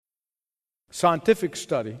scientific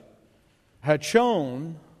study had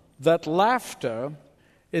shown that laughter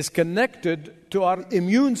is connected to our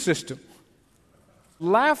immune system.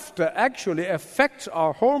 Laughter actually affects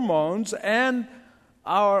our hormones and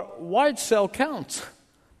our white cell counts.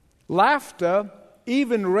 Laughter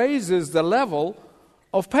even raises the level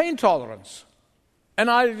of pain tolerance. And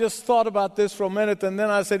I just thought about this for a minute, and then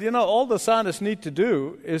I said, all the scientists need to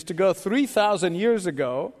do is to go 3,000 years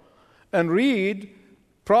ago and read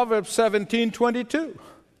Proverbs 17:22.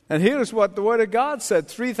 And here's what the Word of God said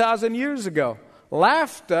 3,000 years ago.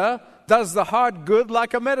 Laughter does the heart good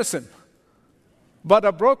like a medicine, but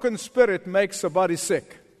a broken spirit makes the body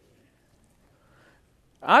sick.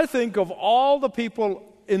 I think of all the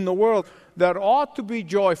people in the world that ought to be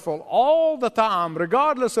joyful all the time,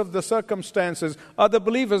 regardless of the circumstances, are the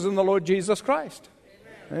believers in the Lord Jesus Christ.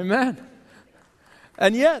 Amen.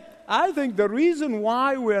 And yet, I think the reason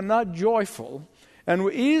why we're not joyful and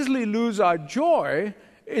we easily lose our joy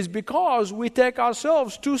is because we take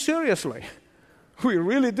ourselves too seriously. We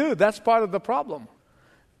really do. That's part of the problem.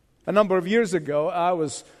 A number of years ago, I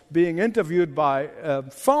was being interviewed by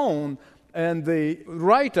phone, and the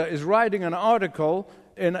writer is writing an article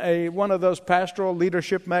in one of those pastoral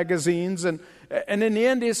leadership magazines. And in the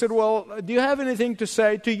end, he said, well, do you have anything to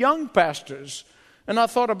say to young pastors? And I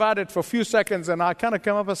thought about it for a few seconds, and I kind of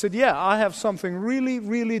came up and said, yeah, I have something really,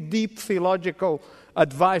 really deep theological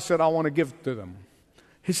advice that I want to give to them.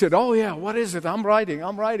 He said, oh, yeah, what is it? I'm writing.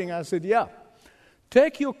 I said, yeah.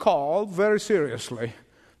 Take your call very seriously.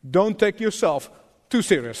 Don't take yourself too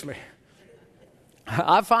seriously.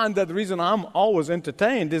 I find that the reason I'm always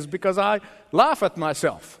entertained is because I laugh at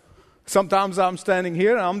myself. Sometimes I'm standing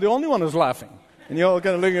here and I'm the only one who's laughing. And you're all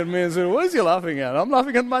kind of looking at me and saying, what is he laughing at? I'm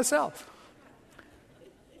laughing at myself.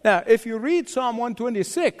 Now, if you read Psalm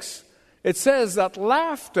 126, it says that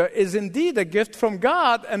laughter is indeed a gift from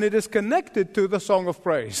God, and it is connected to the song of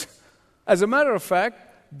praise. As a matter of fact,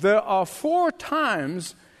 there are 4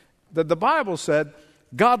 times that the Bible said,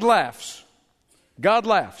 God laughs. God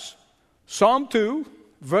laughs. Psalm 2,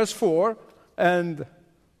 verse 4, and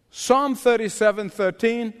Psalm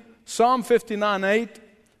 37:13, Psalm 59:8,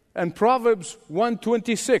 and Proverbs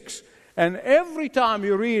 1:26. And every time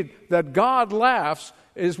you read that God laughs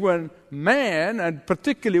is when man, and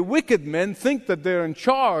particularly wicked men, think that they're in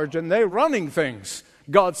charge and they're running things.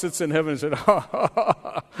 God sits in heaven and says,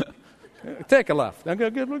 take a laugh. Go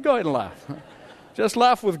ahead and laugh. Just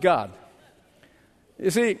laugh with God.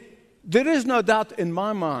 You see, there is no doubt in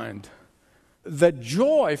my mind that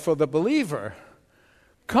joy for the believer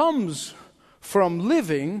comes from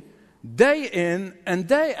living day in and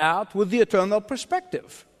day out with the eternal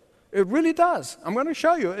perspective. It really does. I'm going to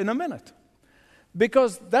show you in a minute.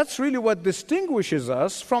 Because that's really what distinguishes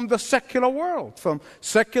us from the secular world, from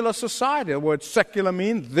secular society. The word secular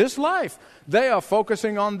means this life. They are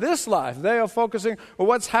focusing on this life. They are focusing on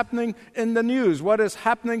what's happening in the news, what is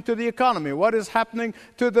happening to the economy, what is happening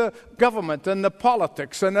to the government and the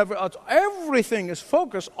politics. And everything is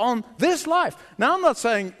focused on this life. Now, I'm not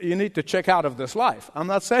saying you need to check out of this life. I'm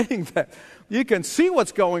not saying that. You can see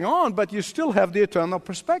what's going on, but you still have the eternal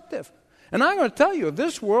perspective. And I'm going to tell you,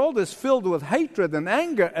 this world is filled with hatred and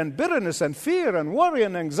anger and bitterness and fear and worry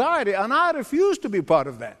and anxiety, and I refuse to be part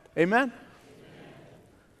of that. Amen?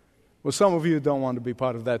 Well, some of you don't want to be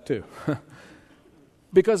part of that too.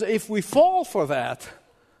 Because if we fall for that,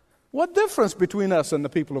 what difference between us and the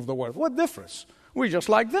people of the world? What difference? We're just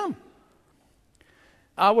like them.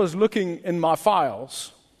 I was looking in my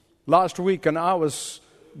files last week, and I was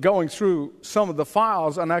going through some of the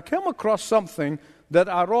files, and I came across something that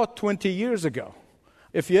I wrote 20 years ago.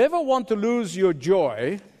 If you ever want to lose your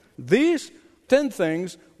joy, these 10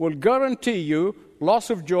 things will guarantee you loss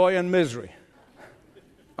of joy and misery.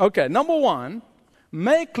 Okay, number 1,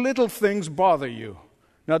 make little things bother you.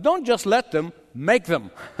 Now, don't just let them, make them.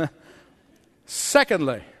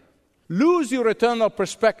 Secondly, lose your eternal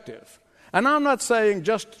perspective. And I'm not saying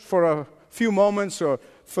just for a few moments or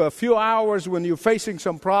for a few hours when you're facing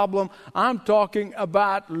some problem. I'm talking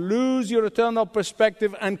about lose your eternal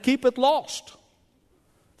perspective and keep it lost.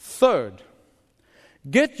 Third,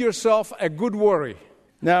 get yourself a good worry.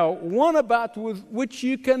 Now, one about with which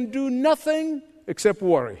you can do nothing except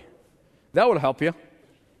worry. That will help you.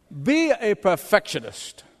 Be a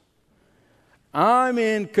perfectionist. I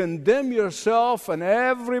mean, condemn yourself and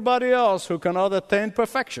everybody else who cannot attain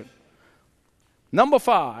perfection. Number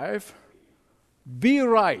 5, be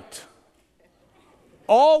right.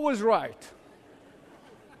 Always right.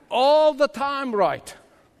 All the time right.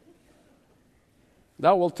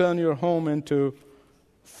 That will turn your home into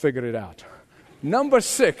figure it out. Number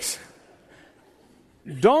 6,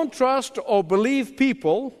 don't trust or believe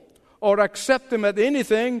people or accept them at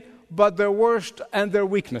anything but their worst and their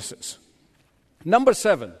weaknesses. Number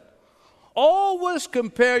 7, always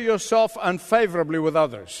compare yourself unfavorably with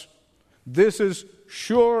others. This is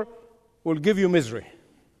sure will give you misery.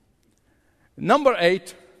 Number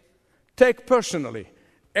 8, take personally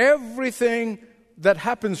everything that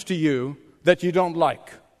happens to you that you don't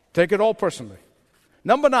like. Take it all personally.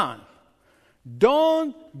 Number 9,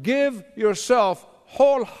 don't give yourself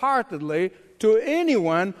wholeheartedly to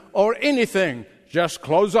anyone or anything. Just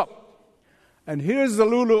close up. And here's the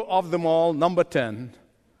lulu of them all, number 10.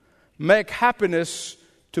 Make happiness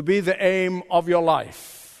to be the aim of your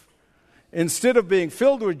life. Instead of being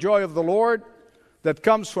filled with joy of the Lord that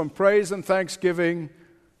comes from praise and thanksgiving,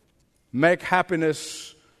 make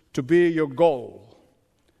happiness to be your goal.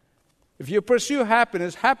 If you pursue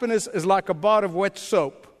happiness, happiness is like a bar of wet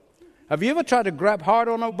soap. Have you ever tried to grab hard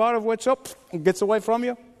on a bar of wet soap? It gets away from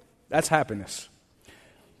you? That's happiness.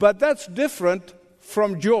 But that's different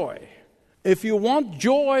from joy. If you want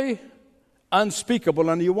joy unspeakable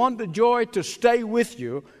and you want the joy to stay with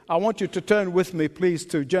you, I want you to turn with me, please,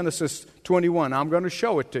 to Genesis 21. I'm going to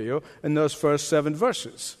show it to you in those first 7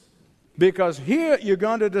 verses. Because here you're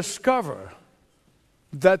going to discover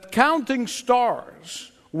that counting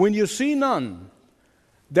stars, when you see none,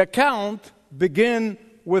 the count begin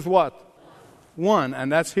with what? 1.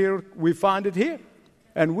 And that's here, we find it here.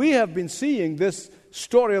 And we have been seeing this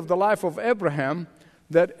story of the life of Abraham,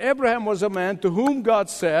 that Abraham was a man to whom God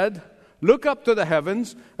said, look up to the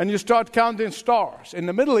heavens, and you start counting stars. In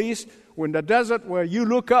the Middle East, in the desert where you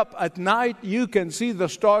look up at night, you can see the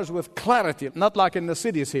stars with clarity, not like in the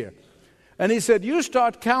cities here. And he said, you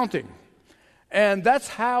start counting. And that's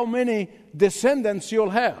how many descendants you'll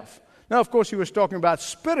have. Now, of course, he was talking about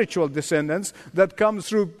spiritual descendants that come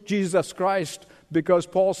through Jesus Christ, because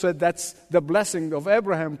Paul said that's the blessing of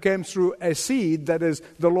Abraham came through a seed that is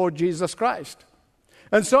the Lord Jesus Christ.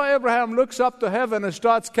 And so Abraham looks up to heaven and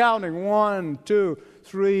starts counting 1, 2,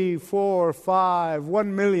 3, 4, 5,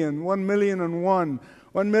 1 million, 1 million and 1,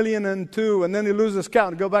 1 million and 2, and then he loses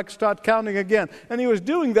count, go back, start counting again. And he was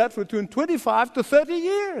doing that for between 25 to 30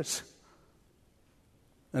 years.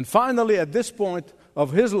 And finally, at this point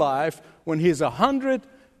of his life, when he's 100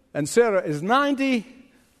 and Sarah is 90,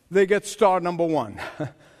 they get star number 1.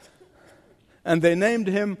 And they named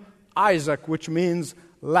him Isaac, which means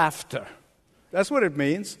laughter. That's what it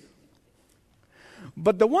means.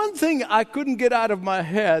 But the one thing I couldn't get out of my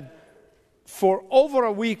head for over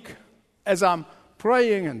a week as I'm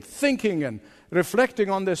praying and thinking and reflecting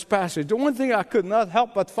on this passage, the one thing I could not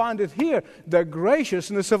help but find it here, the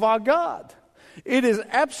graciousness of our God. It is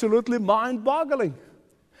absolutely mind-boggling,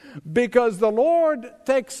 because the Lord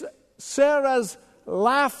takes Sarah's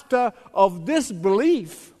laughter of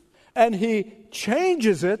disbelief and He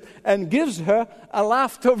changes it and gives her a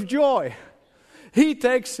laughter of joy. He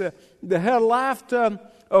takes her laughter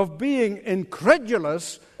of being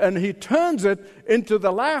incredulous and He turns it into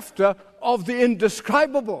the laughter of the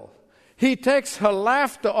indescribable. He takes her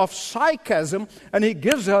laughter of sarcasm and He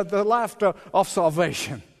gives her the laughter of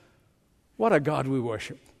salvation. What a God we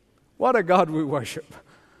worship. What a God we worship.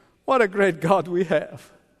 What a great God we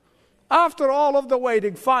have. After all of the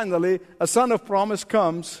waiting, finally, a son of promise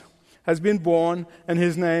comes, has been born, and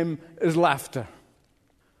his name is Laughter.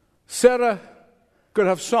 Sarah could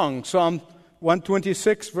have sung Psalm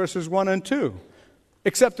 126, verses 1 and 2,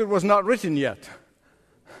 except it was not written yet.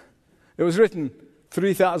 It was written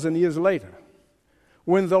 3,000 years later.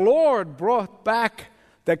 When the Lord brought back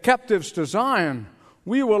the captives to Zion,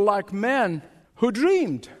 we were like men who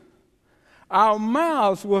dreamed. Our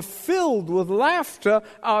mouths were filled with laughter,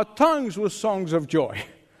 our tongues with songs of joy.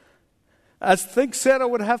 I think Sarah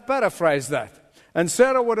would have paraphrased that. And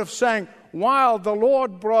Sarah would have sang, while the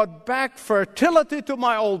Lord brought back fertility to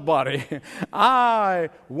my old body, I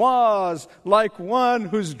was like one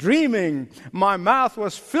who's dreaming. My mouth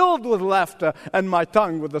was filled with laughter and my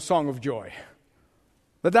tongue with the song of joy.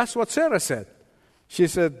 But that's what Sarah said. She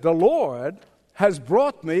said, the Lord has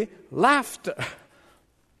brought me laughter.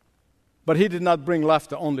 But He did not bring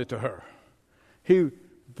laughter only to her. He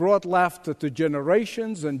brought laughter to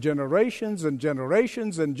generations and generations and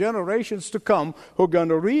generations and generations to come who are going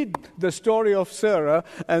to read the story of Sarah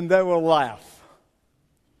and they will laugh.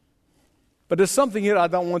 But there's something here I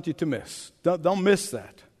don't want you to miss. Don't miss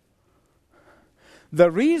that. The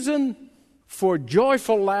reason for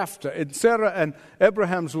joyful laughter in Sarah and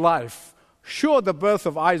Abraham's life, sure, the birth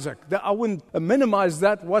of Isaac, I wouldn't minimize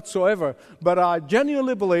that whatsoever, but I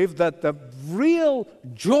genuinely believe that the real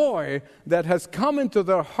joy that has come into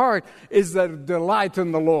their heart is their delight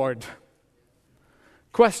in the Lord.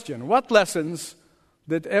 Question, what lessons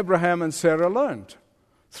did Abraham and Sarah learn?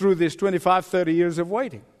 through these 25, 30 years of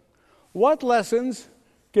waiting. What lessons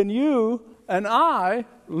can you and I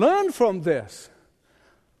learn from this?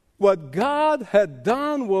 What God had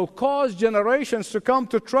done will cause generations to come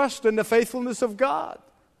to trust in the faithfulness of God.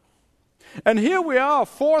 And here we are,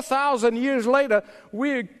 4,000 years later,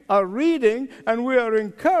 we are reading and we are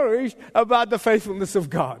encouraged about the faithfulness of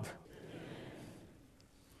God.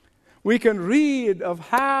 We can read of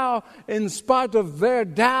how, in spite of their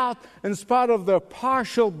doubt, in spite of their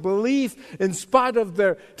partial belief, in spite of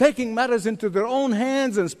their taking matters into their own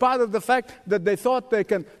hands, in spite of the fact that they thought they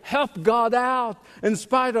can help God out, in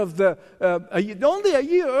spite of only a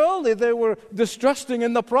year early they were distrusting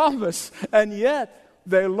in the promise, and yet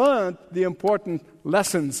they learned the important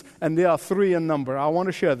lessons, and there are 3 in number. I want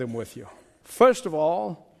to share them with you. First of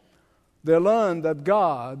all, they learned that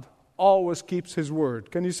God always keeps His word.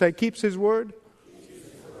 Can you say, keeps His word?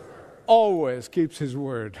 Always keeps His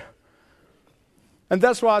word. And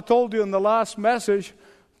that's why I told you in the last message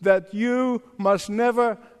that you must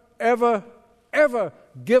never, ever, ever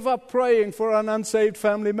give up praying for an unsaved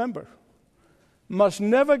family member. Must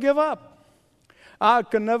never give up. I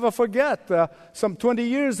can never forget, some 20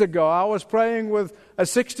 years ago, I was praying with a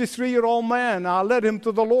 63-year-old man. I led him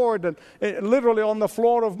to the Lord, and literally on the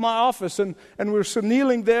floor of my office, and we were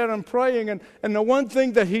kneeling there and praying, and the one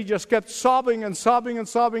thing that he just kept sobbing and sobbing and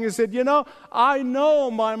sobbing, he said, I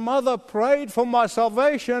know my mother prayed for my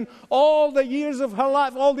salvation all the years of her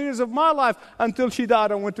life, all the years of my life, until she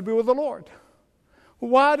died and went to be with the Lord.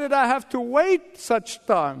 Why did I have to wait such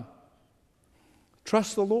time?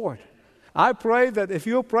 Trust the Lord. I pray that if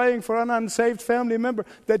you're praying for an unsaved family member,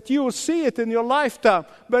 that you will see it in your lifetime.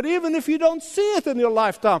 But even if you don't see it in your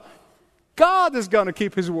lifetime, God is going to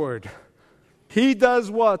keep His word. He does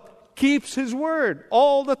what? Keeps His word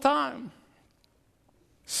all the time.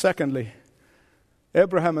 Secondly,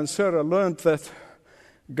 Abraham and Sarah learned that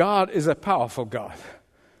God is a powerful God.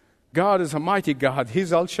 God is a mighty God.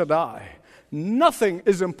 He's El Shaddai. Nothing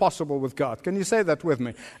is impossible with God. Can you say that with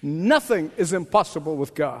me? Nothing is impossible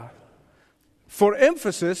with God. For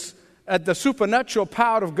emphasis at the supernatural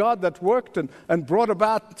power of God that worked and brought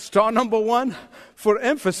about star number 1, for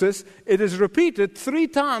emphasis, it is repeated 3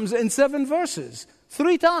 times in 7 verses.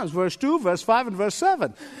 3 times, verse 2, verse 5, and verse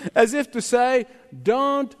 7. As if to say,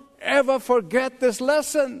 don't ever forget this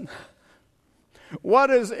lesson. What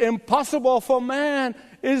is impossible for man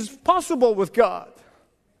is possible with God.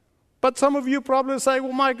 But some of you probably say,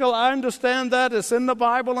 well, Michael, I understand that. It's in the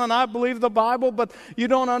Bible, and I believe the Bible, but you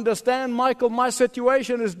don't understand, Michael, my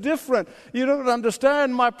situation is different. You don't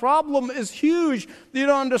understand, my problem is huge. You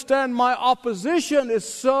don't understand, my opposition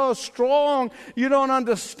is so strong. You don't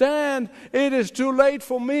understand, it is too late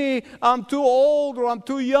for me. I'm too old, or I'm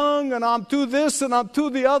too young, and I'm too this, and I'm too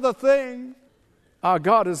the other thing. Our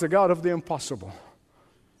God is the God of the impossible.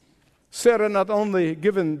 Sarah not only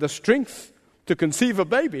given the strength to conceive a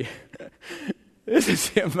baby. This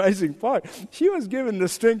is the amazing part. She was given the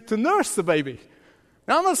strength to nurse the baby.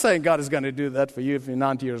 Now, I'm not saying God is going to do that for you if you're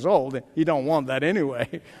 90 years old. You don't want that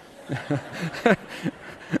anyway.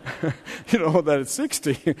 You don't want that at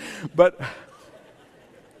 60. But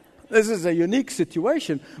this is a unique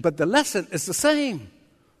situation. But the lesson is the same.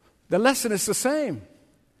 The lesson is the same.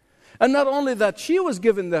 And not only that, she was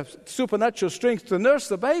given the supernatural strength to nurse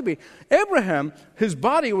the baby. Abraham, his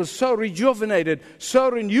body was so rejuvenated, so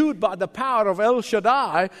renewed by the power of El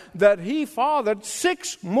Shaddai, that he fathered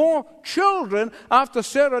 6 more children after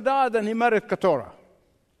Sarah died than he married Keturah.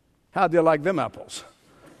 How do you like them apples?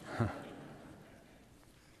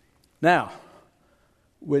 Now,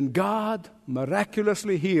 when God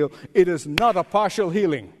miraculously heals, it is not a partial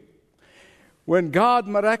healing. When God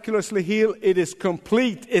miraculously heals, it is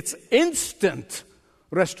complete. It's instant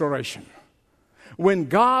restoration. When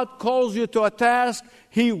God calls you to a task,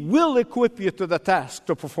 He will equip you to the task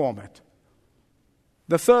to perform it.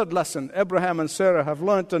 The third lesson Abraham and Sarah have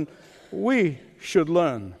learned, and we should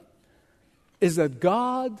learn, is that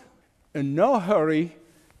God in no hurry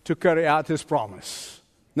to carry out His promise.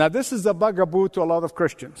 Now, this is a bugaboo to a lot of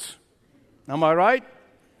Christians. Am I right?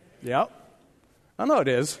 Yeah. I know it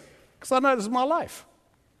is. Because I know this is my life.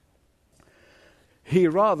 He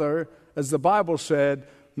rather, as the Bible said,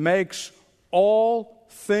 makes all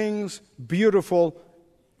things beautiful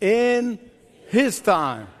in His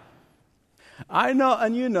time. I know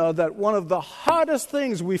and you know that one of the hardest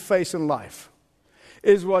things we face in life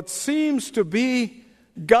is what seems to be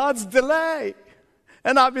God's delay.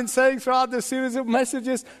 And I've been saying throughout this series of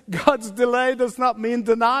messages, God's delay does not mean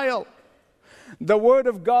denial. The Word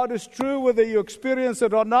of God is true whether you experience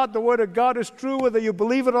it or not. The Word of God is true whether you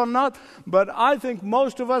believe it or not. But I think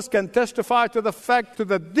most of us can testify to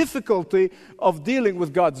the difficulty of dealing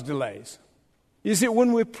with God's delays. You see,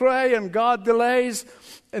 when we pray and God delays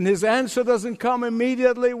and His answer doesn't come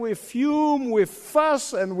immediately, we fume, we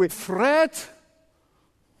fuss, and we fret.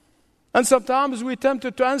 And sometimes we're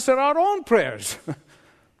tempted to answer our own prayers.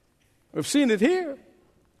 We've seen it here.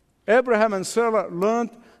 Abraham and Sarah learned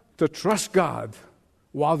to trust God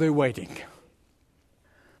while they're waiting.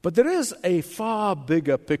 But there is a far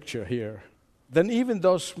bigger picture here than even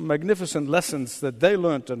those magnificent lessons that they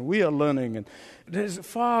learned and we are learning. And there's a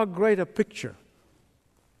far greater picture.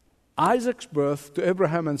 Isaac's birth to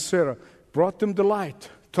Abraham and Sarah brought them delight,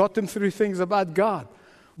 taught them 3 things about God.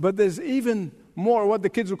 But there's even more, what the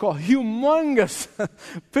kids would call humongous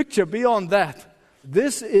picture beyond that.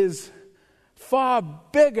 This is far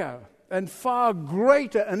bigger and far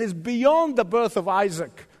greater and is beyond the birth of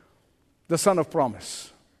Isaac, the son of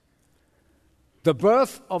promise. The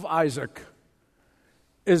birth of Isaac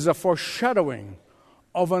is a foreshadowing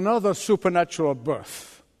of another supernatural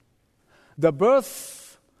birth. The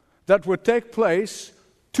birth that would take place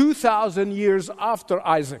 2,000 years after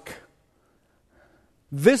Isaac.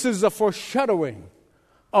 This is a foreshadowing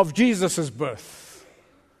of Jesus' birth.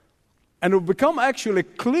 And it will become actually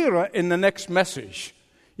clearer in the next message.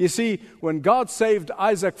 You see, when God saved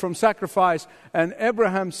Isaac from sacrifice, and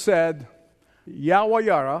Abraham said, Yahweh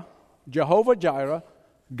Yireh, Jehovah Jireh,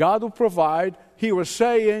 God will provide, he was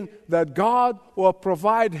saying that God will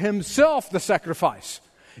provide himself the sacrifice.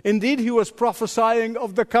 Indeed, he was prophesying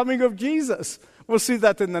of the coming of Jesus. We'll see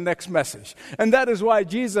that in the next message. And that is why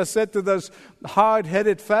Jesus said to those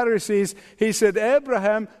hard-headed Pharisees, he said,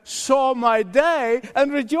 Abraham saw my day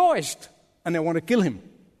and rejoiced. And they want to kill him.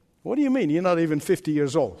 What do you mean? You're not even 50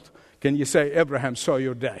 years old. Can you say Abraham saw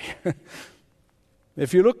your day?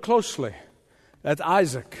 If you look closely at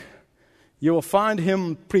Isaac, you will find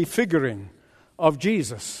him prefiguring of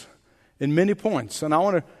Jesus in many points. And I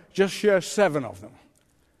want to just share 7 of them.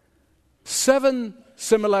 7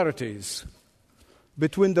 similarities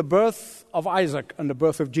between the birth of Isaac and the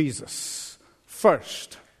birth of Jesus.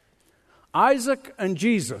 First, Isaac and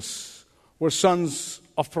Jesus were sons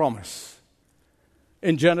of promise.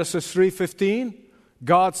 In Genesis 3:15,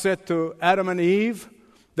 God said to Adam and Eve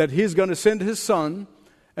that He's going to send His Son,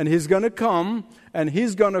 and He's going to come, and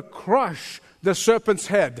He's going to crush the serpent's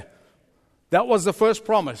head. That was the first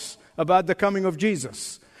promise about the coming of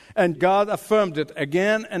Jesus. And God affirmed it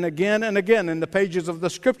again and again and again in the pages of the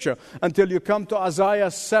Scripture until you come to Isaiah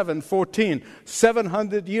 7:14,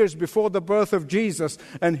 700 years before the birth of Jesus.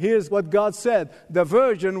 And here's what God said: the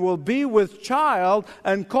virgin will be with child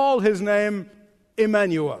and call His name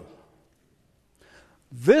Emmanuel.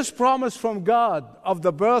 This promise from God of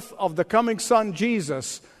the birth of the coming Son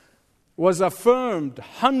Jesus was affirmed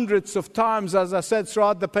hundreds of times, as I said,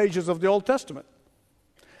 throughout the pages of the Old Testament.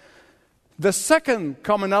 The second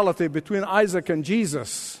commonality between Isaac and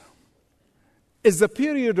Jesus is the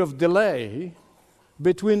period of delay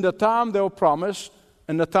between the time they were promised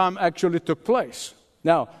and the time actually took place.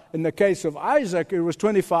 Now, in the case of Isaac, it was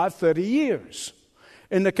 25, 30 years.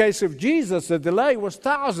 In the case of Jesus, the delay was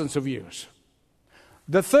thousands of years.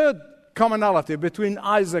 The third commonality between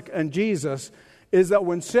Isaac and Jesus is that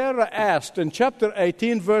when Sarah asked in chapter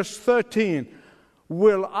 18, verse 13,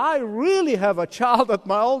 will I really have a child at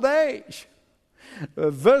my old age?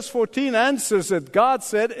 Verse 14 answers that God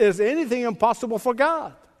said, is anything impossible for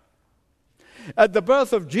God? At the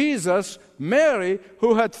birth of Jesus, Mary,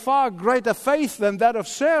 who had far greater faith than that of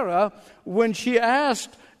Sarah, when she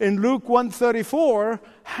asked in Luke 1:34,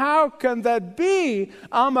 how can that be?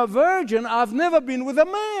 I'm a virgin. I've never been with a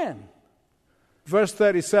man. Verse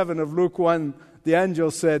 37 of Luke 1, the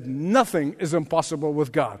angel said, nothing is impossible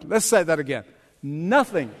with God. Let's say that again.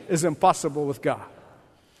 Nothing is impossible with God.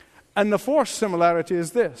 And the fourth similarity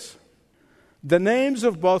is this. The names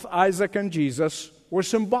of both Isaac and Jesus were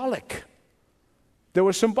symbolic. They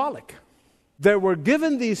were symbolic. They were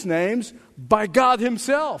given these names by God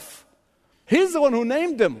Himself. He's the one who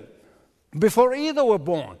named them before either were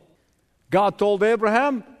born. God told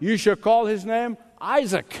Abraham, you shall call his name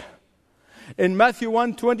Isaac. In Matthew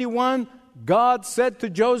 1:21, God said to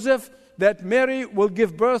Joseph that Mary will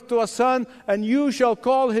give birth to a son, and you shall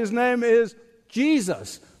call his name is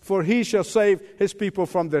Jesus, for he shall save his people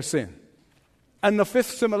from their sin. And the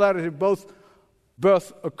fifth similarity, both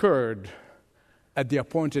birth occurred at the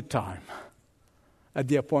appointed time. At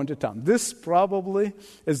the appointed time. This probably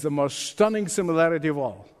is the most stunning similarity of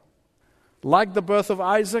all. Like the birth of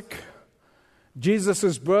Isaac,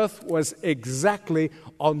 Jesus' birth was exactly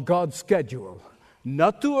on God's schedule.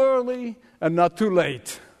 Not too early and not too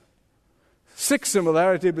late. Sixth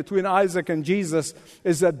similarity between Isaac and Jesus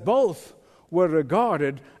is that both were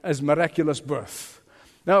regarded as miraculous birth.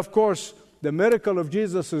 Now, of course, the miracle of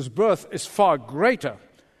Jesus' birth is far greater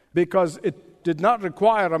because it did not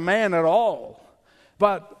require a man at all.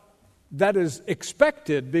 But that is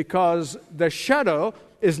expected because the shadow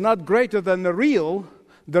is not greater than the real.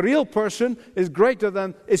 The real person is greater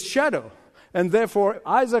than its shadow. And therefore,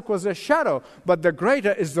 Isaac was a shadow, but the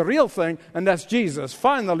greater is the real thing, and that's Jesus.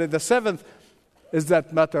 Finally, the seventh is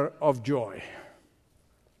that matter of joy.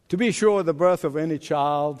 To be sure, the birth of any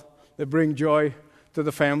child, they bring joy to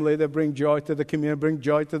the family, they bring joy to the community, bring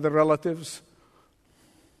joy to the relatives.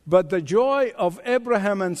 But the joy of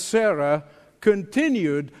Abraham and Sarah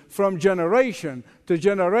continued from generation to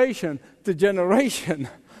generation to generation.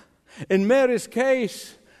 In Mary's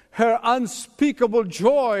case, her unspeakable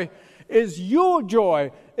joy is your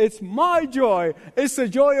joy. It's my joy. It's the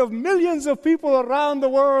joy of millions of people around the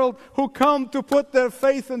world who come to put their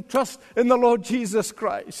faith and trust in the Lord Jesus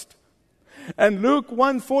Christ. And Luke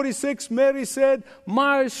 1:46, Mary said,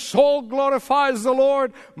 "My soul glorifies the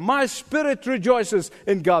Lord. My spirit rejoices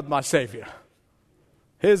in God my Savior."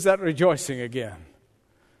 Here's that rejoicing again.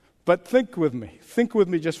 But think with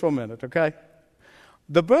me just for a minute, okay?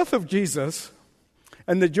 The birth of Jesus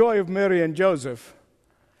and the joy of Mary and Joseph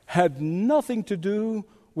had nothing to do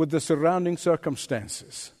with the surrounding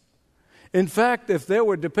circumstances. In fact, if they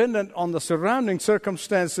were dependent on the surrounding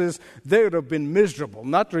circumstances, they would have been miserable,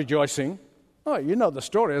 not rejoicing. Oh, you know the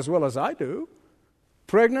story as well as I do.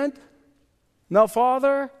 Pregnant, no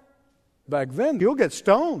father. Back then, you'll get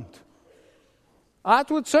stoned.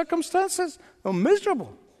 Outward circumstances are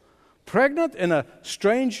miserable. Pregnant in a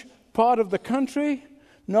strange part of the country,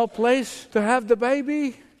 no place to have the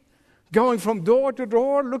baby, going from door to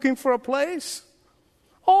door looking for a place.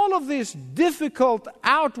 All of these difficult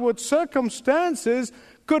outward circumstances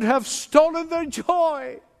could have stolen their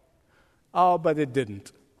joy. Oh, but it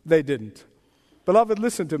didn't. They didn't. Beloved,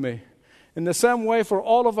 listen to me. In the same way, for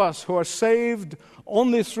all of us who are saved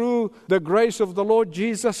only through the grace of the Lord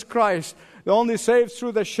Jesus Christ, only saved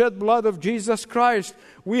through the shed blood of Jesus Christ,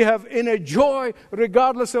 we have inner joy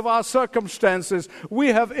regardless of our circumstances. We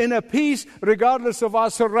have inner peace regardless of our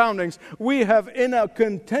surroundings. We have inner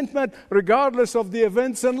contentment regardless of the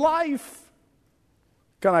events in life.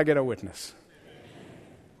 Can I get a witness?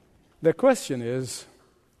 The question is,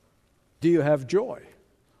 do you have joy?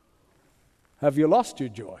 Have you lost your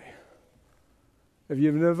joy? Have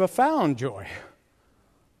you never found joy?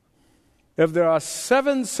 If there are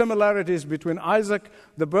 7 similarities between Isaac,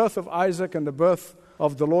 the birth of Isaac, and the birth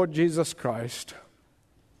of the Lord Jesus Christ,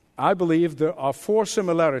 I believe there are 4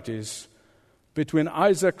 similarities between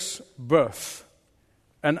Isaac's birth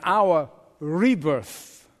and our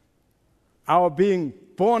rebirth, our being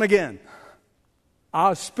born again,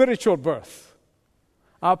 our spiritual birth.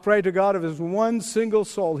 I pray to God if there's one single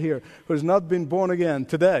soul here who has not been born again,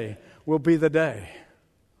 today will be the day.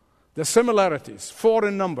 The similarities, 4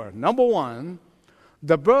 in number. Number 1,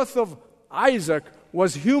 the birth of Isaac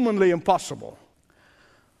was humanly impossible.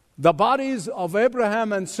 The bodies of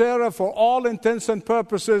Abraham and Sarah, for all intents and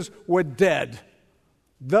purposes, were dead.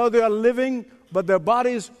 Though they are living, but their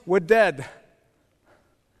bodies were dead.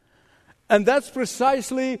 And that's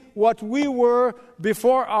precisely what we were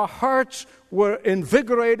before our hearts were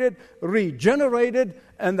invigorated, regenerated,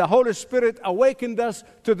 and the Holy Spirit awakened us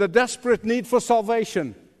to the desperate need for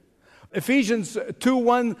salvation. Ephesians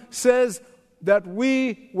 2:1 says that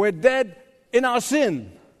we were dead in our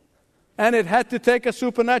sin, and it had to take a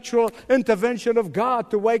supernatural intervention of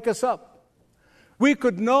God to wake us up. We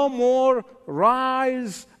could no more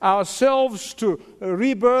rise ourselves to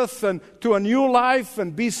rebirth and to a new life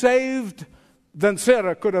and be saved than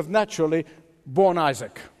Sarah could have naturally born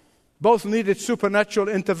Isaac. Both needed supernatural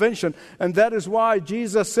intervention, and that is why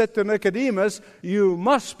Jesus said to Nicodemus, "You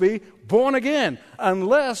must be born again.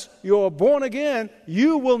 Unless you're born again,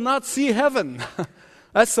 you will not see heaven."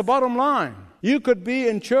 That's the bottom line. You could be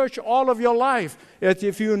in church all of your life, yet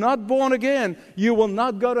if you're not born again, you will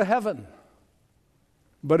not go to heaven.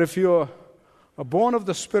 But if you're born of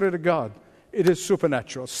the Spirit of God, it is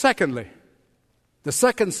supernatural. Secondly, the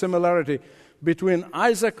second similarity between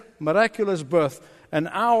Isaac's miraculous birth and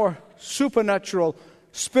our supernatural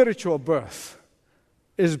spiritual birth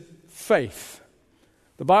is faith.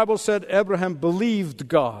 The Bible said Abraham believed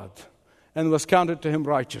God and was counted to him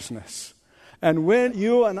righteousness. And when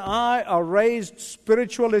you and I are raised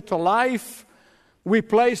spiritually to life, we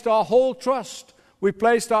placed our whole trust, we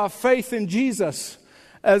placed our faith in Jesus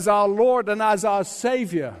as our Lord and as our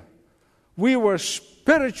Savior. We were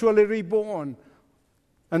spiritually reborn.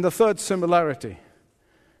 And the third similarity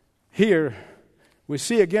Here, we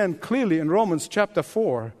see again clearly in Romans chapter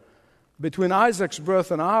 4, between Isaac's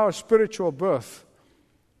birth and our spiritual birth,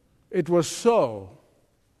 it was so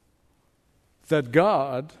that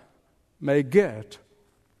God may get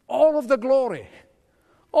all of the glory.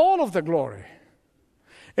 All of the glory.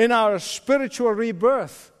 In our spiritual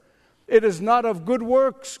rebirth, it is not of good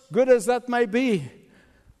works, good as that may be.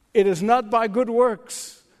 It is not by good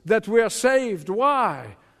works that we are saved.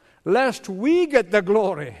 Why? Lest we get the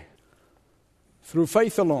glory. Through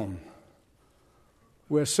faith alone,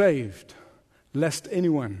 we're saved, lest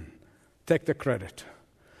anyone take the credit.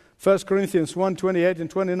 1 Corinthians 1:28 and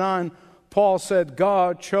 29, Paul said,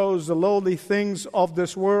 God chose the lowly things of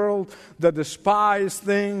this world, the despised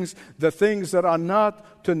things, the things that are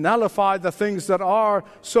not, to nullify the things that are,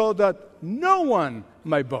 so that no one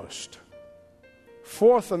may boast.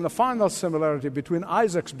 Fourth and the final similarity between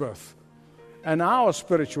Isaac's birth and our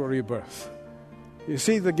spiritual rebirth. You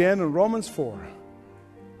see it again in Romans 4,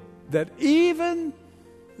 that even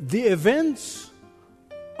the events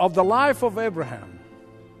of the life of Abraham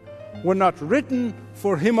were not written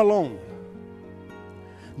for him alone.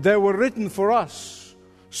 They were written for us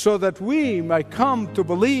so that we may come to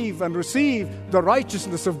believe and receive the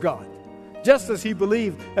righteousness of God, just as he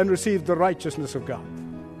believed and received the righteousness of God.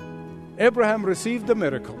 Abraham received the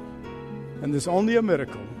miracle, and there's only a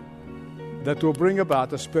miracle that will bring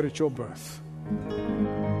about a spiritual birth.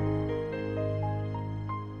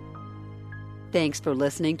 Thanks for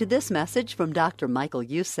listening to this message from Dr. Michael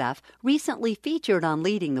Youssef, recently featured on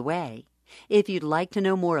Leading the Way. If you'd like to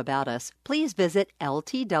know more about us, please visit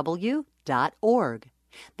ltw.org.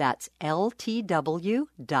 That's ltw.org.